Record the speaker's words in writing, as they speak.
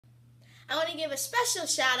I want to give a special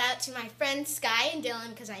shout out to my friends Sky and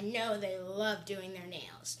Dylan because I know they love doing their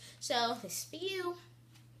nails. So this is for you.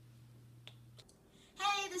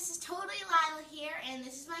 Hey, this is totally Lila here, and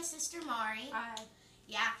this is my sister Mari. Hi.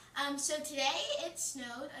 Yeah. So today it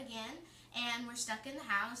snowed again, and we're stuck in the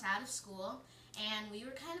house out of school, and we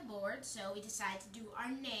were kind of bored, so we decided to do our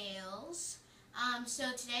nails.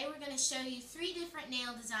 So today we're going to show you 3 different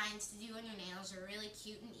nail designs to do on your nails. They're really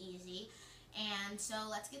cute and easy. And so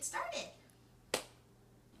let's get started.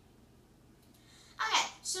 Okay,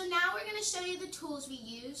 so now we're going to show you the tools we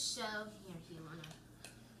use. So here, you want to...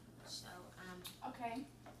 Okay.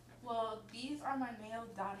 Well, these are my nail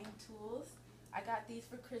dotting tools. I got these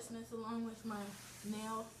for Christmas along with my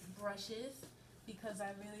nail brushes because I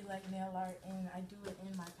really like nail art and I do it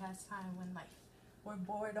in my pastime when we're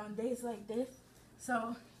bored on days like this.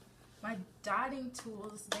 So my dotting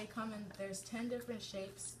tools, they come in, there's 10 different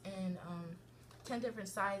shapes and 10 different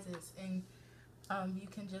sizes, and you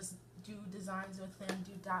can just do designs with them,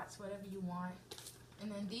 do dots, whatever you want.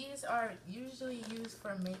 And then these are usually used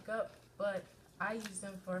for makeup, but I use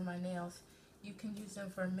them for my nails. You can use them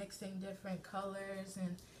for mixing different colors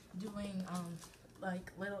and doing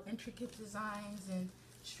like little intricate designs and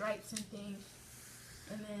stripes and things.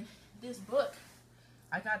 And then this book,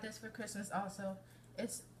 I got this for Christmas also.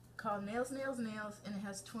 It's called Nails, Nails, Nails, and it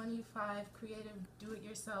has 25 creative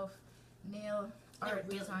do-it-yourself nail art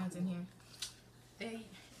designs in here.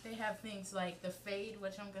 They have things like the fade,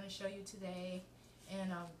 which I'm going to show you today,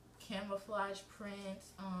 and camouflage print,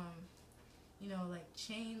 you know, like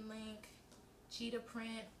chain link, cheetah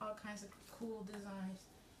print, all kinds of cool designs.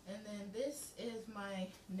 And then this is my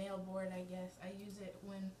nail board, I guess. I use it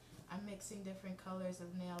when I'm mixing different colors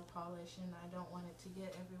of nail polish and I don't want it to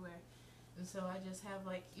get everywhere. And so I just have,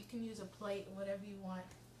 like, you can use a plate, whatever you want,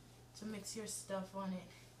 to mix your stuff on it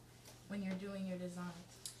when you're doing your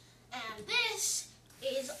designs. And this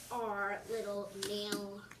is our little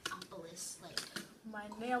nail polish, like my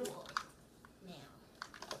nail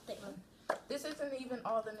thing. This isn't even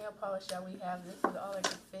all the nail polish that we have. This is all I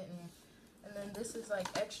can fit in. And then this is like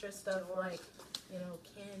extra stuff like, you know,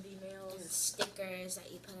 candy nails. And stickers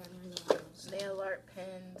that you put on your nails. Nail art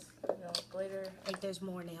pens, you know, glitter. Like there's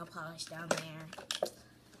more nail polish down there.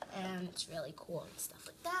 And it's really cool and stuff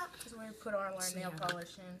like that. This is where we put all our nail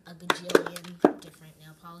polish in. A gajillion different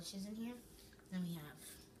nail polishes in here. Then we have,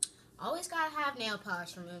 always gotta have nail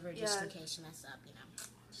polish remover just in case you mess up, you know.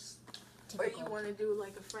 Or you want to do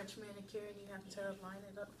like a French manicure and you have to line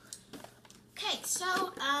it up. Okay,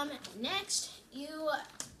 so next you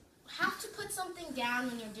have to put something down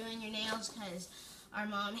when you're doing your nails because our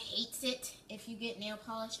mom hates it if you get nail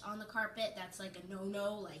polish on the carpet. That's like a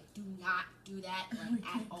no-no. Like, do not do that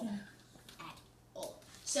at all. At all.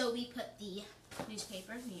 So we put the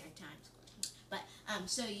newspaper, New York Times. But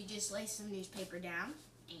so you just lay some newspaper down,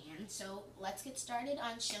 and so let's get started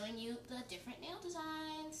on showing you the different nail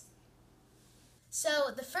designs.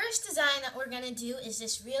 So the first design that we're going to do is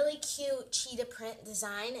this really cute cheetah print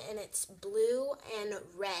design, and it's blue and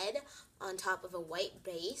red on top of a white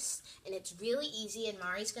base, and it's really easy, and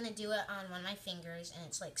Mari's going to do it on one of my fingers, and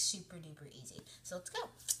it's like super duper easy. So let's go.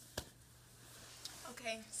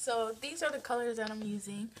 Okay, so these are the colors that I'm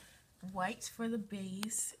using. White for the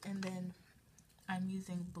base, and then I'm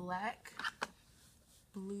using black,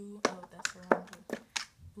 blue, oh that's the wrong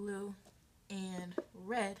blue, and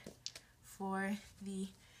red for the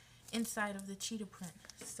inside of the cheetah print.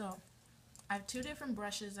 So I have 2 different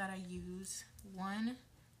brushes that I use, one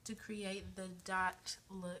to create the dot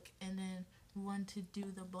look and then one to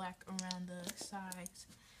do the black around the sides.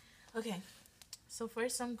 Okay, so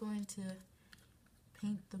first I'm going to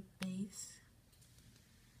paint the base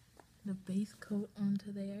coat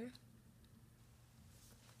onto there.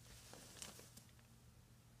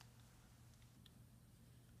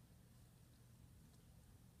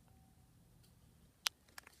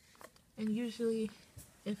 And usually,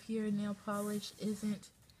 if your nail polish isn't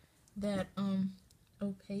that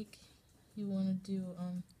opaque, you want to do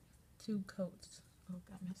 2 coats. Oh,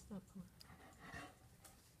 got messed up.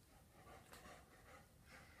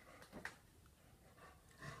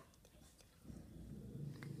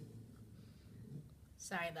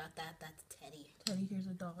 Sorry about that. That's Teddy. Teddy, here's a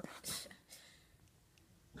dog.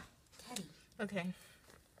 Teddy. Okay.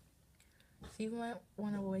 So you might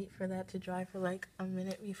want to wait for that to dry for like a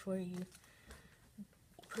minute before you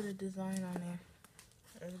put a design on there,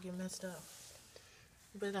 or it'll get messed up.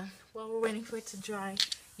 But while we're waiting for it to dry,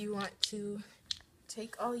 you want to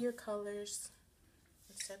take all your colors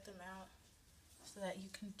and set them out so that you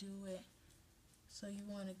can do it. So you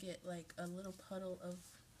want to get like a little puddle of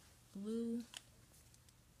blue,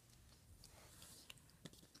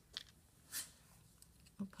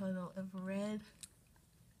 puddle of red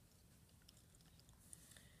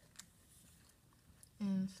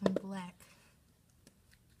and some black.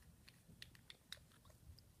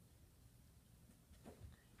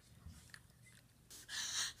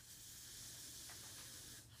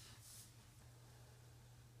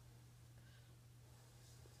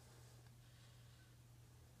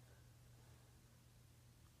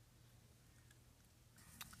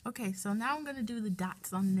 Okay, so now I'm going to do the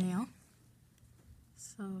dots on the nail.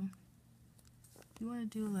 So you want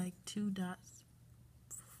to do like 2 dots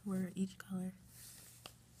for each color.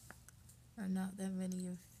 Or not that many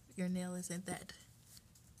if your nail isn't that.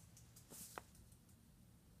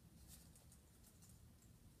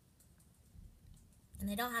 And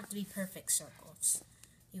they don't have to be perfect circles.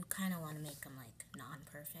 You kind of want to make them like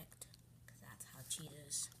non-perfect, because that's how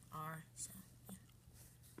cheetahs are. So yeah.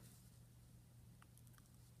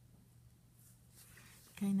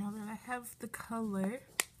 Okay, now that I have the color,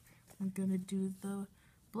 I'm gonna do the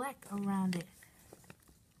black around it.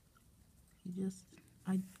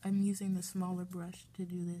 I'm using the smaller brush to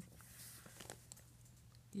do this.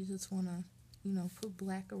 You just wanna, put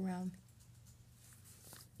black around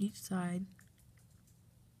each side.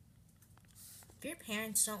 If your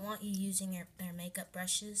parents don't want you using their makeup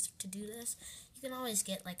brushes to do this, you can always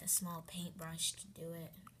get like a small paintbrush to do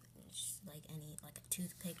it. Just like a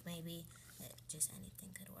toothpick maybe. Just anything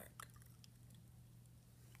could work.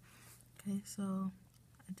 Okay, so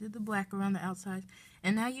I did the black around the outside.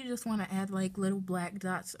 And now you just want to add like little black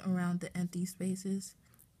dots around the empty spaces.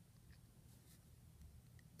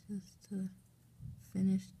 Just to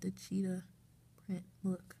finish the cheetah print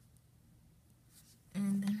look.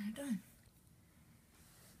 And then we're done.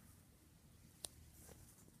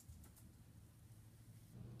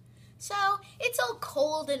 So, it's all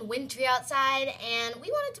cold and wintry outside, and we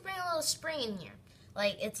wanted to bring a little spring in here.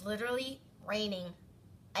 Like, it's literally raining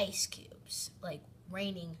ice cubes. Like,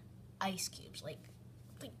 raining ice cubes. Like,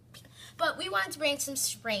 but we wanted to bring some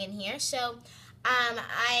spring in here, so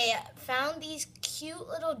I found these cute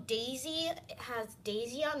little daisy. It has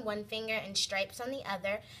daisy on one finger and stripes on the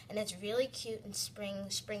other, and it's really cute and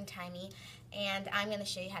springtimey, and I'm going to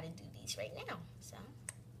show you how to do these right now.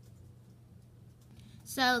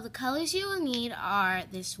 So the colors you will need are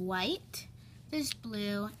this white, this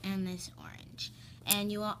blue, and this orange.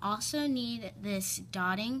 And you will also need this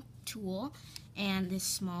dotting tool and this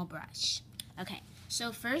small brush. Okay,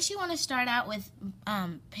 so first you want to start out with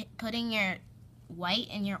putting your white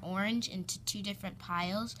and your orange into 2 different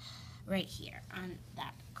piles right here on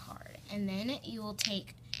that card. And then you will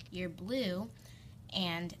take your blue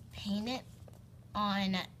and paint it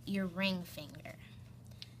on your ring finger.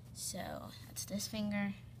 So that's this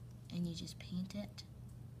finger, and you just paint it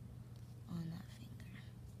on that finger.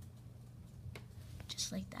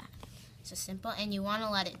 Just like that. So simple, and you want to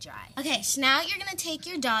let it dry. Okay, so now you're going to take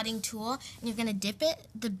your dotting tool, and you're going to dip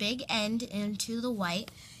the big end into the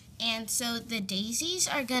white. And so the daisies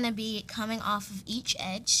are going to be coming off of each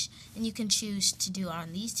edge, and you can choose to do it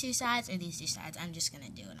on these 2 sides or these 2 sides. I'm just going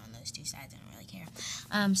to do it on those 2 sides. I don't really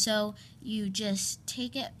care. So you just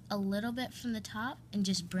take it a little bit from the top and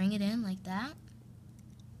just bring it in like that.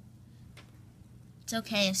 It's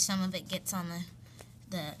okay if some of it gets on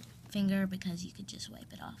the finger, because you could just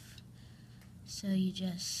wipe it off. So you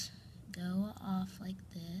just go off like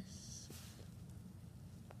this.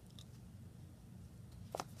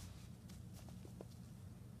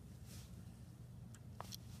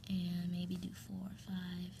 And maybe do 4 or 5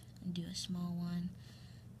 and do a small one.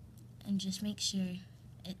 And just make sure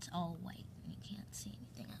it's all white and you can't see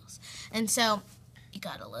anything else. And so you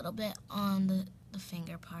got a little bit on the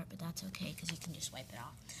finger part, but that's okay because you can just wipe it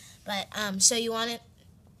off. But so you want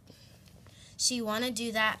to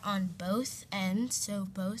do that on both ends, so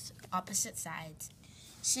both opposite sides.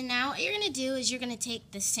 So now what you're going to do is you're going to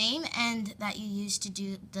take the same end that you used to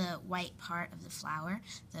do the white part of the flower,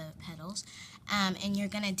 the petals, and you're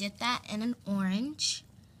going to dip that in an orange,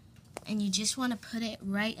 and you just want to put it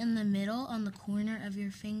right in the middle on the corner of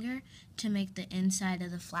your finger to make the inside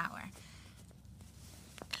of the flower.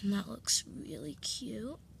 And that looks really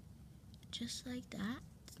cute, just like that.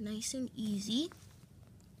 It's nice and easy.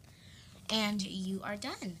 And you are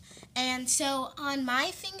done. And so on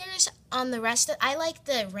my fingers, on the rest of, I like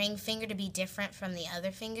the ring finger to be different from the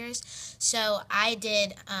other fingers. So I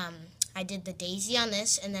did the daisy on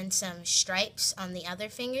this and then some stripes on the other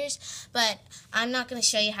fingers. But I'm not going to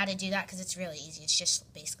show you how to do that because it's really easy. It's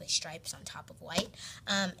just basically stripes on top of white.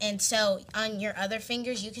 And so on your other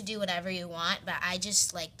fingers, you could do whatever you want. But I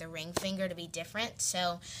just like the ring finger to be different.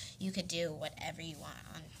 So you could do whatever you want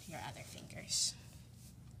on your other fingers.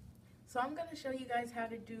 So I'm going to show you guys how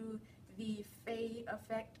to do the fade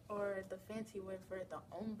effect, or the fancy word for it, the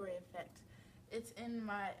ombre effect. It's in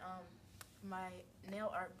my my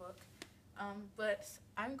nail art book. But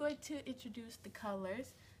I'm going to introduce the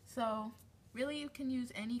colors. So really you can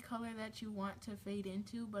use any color that you want to fade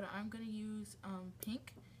into, but I'm going to use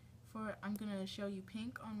pink. I'm going to show you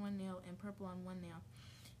pink on one nail and purple on one nail.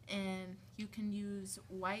 And you can use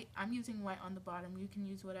white. I'm using white on the bottom. You can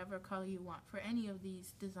use whatever color you want for any of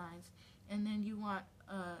these designs. And then you want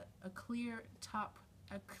a clear top,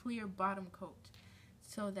 a clear bottom coat,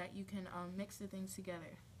 so that you can mix the things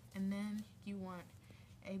together. And then you want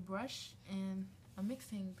a brush and a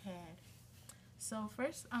mixing pad. So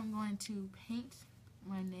first I'm going to paint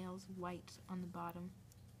my nails white on the bottom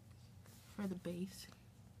for the base.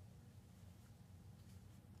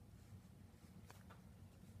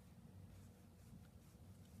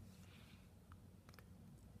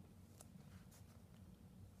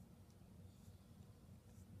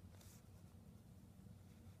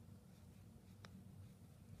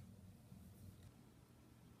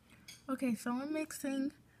 Okay, so I'm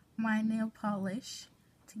mixing my nail polish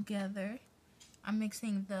together. I'm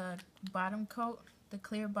mixing the bottom coat, the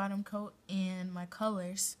clear bottom coat, and my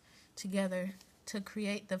colors together to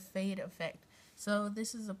create the fade effect. So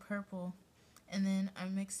this is a purple, and then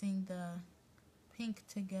I'm mixing the pink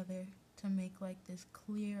together to make like this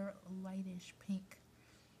clear, lightish pink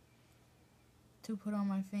to put on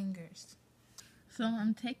my fingers. So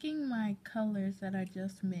I'm taking my colors that I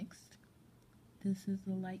just mixed. This is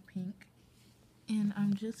the light pink, and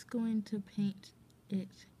I'm just going to paint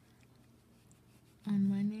it on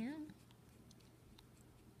my nail.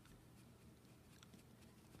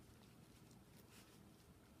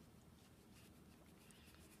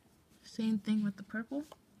 Same thing with the purple.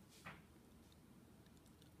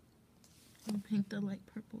 I'll paint the light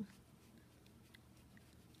purple.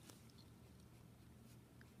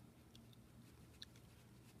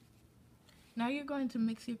 Now you're going to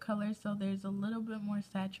mix your colors so there's a little bit more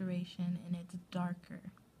saturation and it's darker.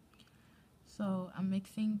 So I'm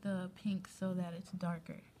mixing the pink so that it's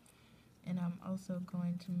darker. And I'm also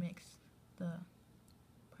going to mix the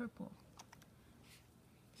purple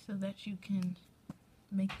so that you can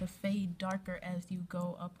make the fade darker as you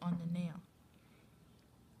go up on the nail.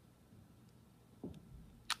 So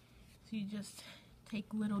you just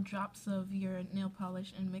take little drops of your nail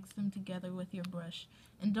polish and mix them together with your brush.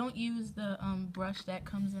 And don't use the brush that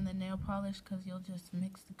comes in the nail polish, because you'll just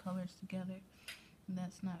mix the colors together, and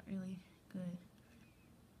that's not really good.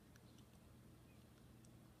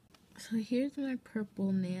 So here's my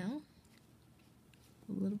purple nail,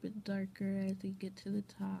 a little bit darker as you get to the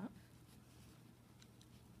top.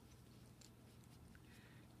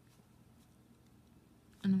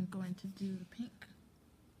 And I'm going to do the pink.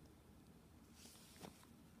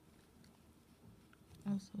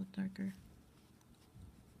 Also darker.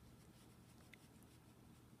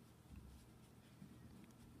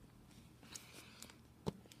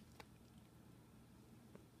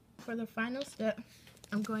 For the final step,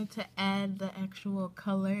 I'm going to add the actual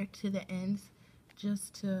color to the ends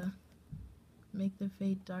just to make the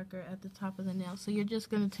fade darker at the top of the nail. So you're just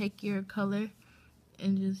going to take your color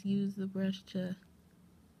and just use the brush to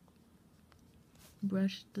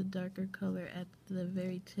brush the darker color at the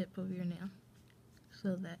very tip of your nail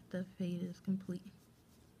so that the fade is complete.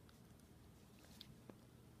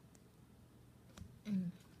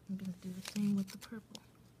 And I'm going to do the same with the purple.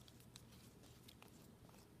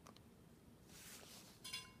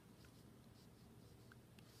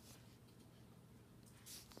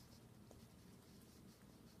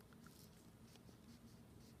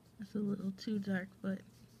 It's a little too dark, but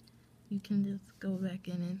you can just go back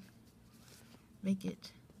in and make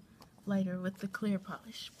it lighter with the clear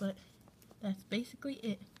polish. But that's basically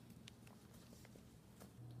it.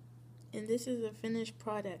 And this is a finished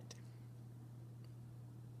product.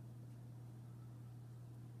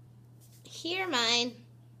 Here, mine.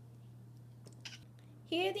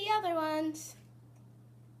 Here are the other ones.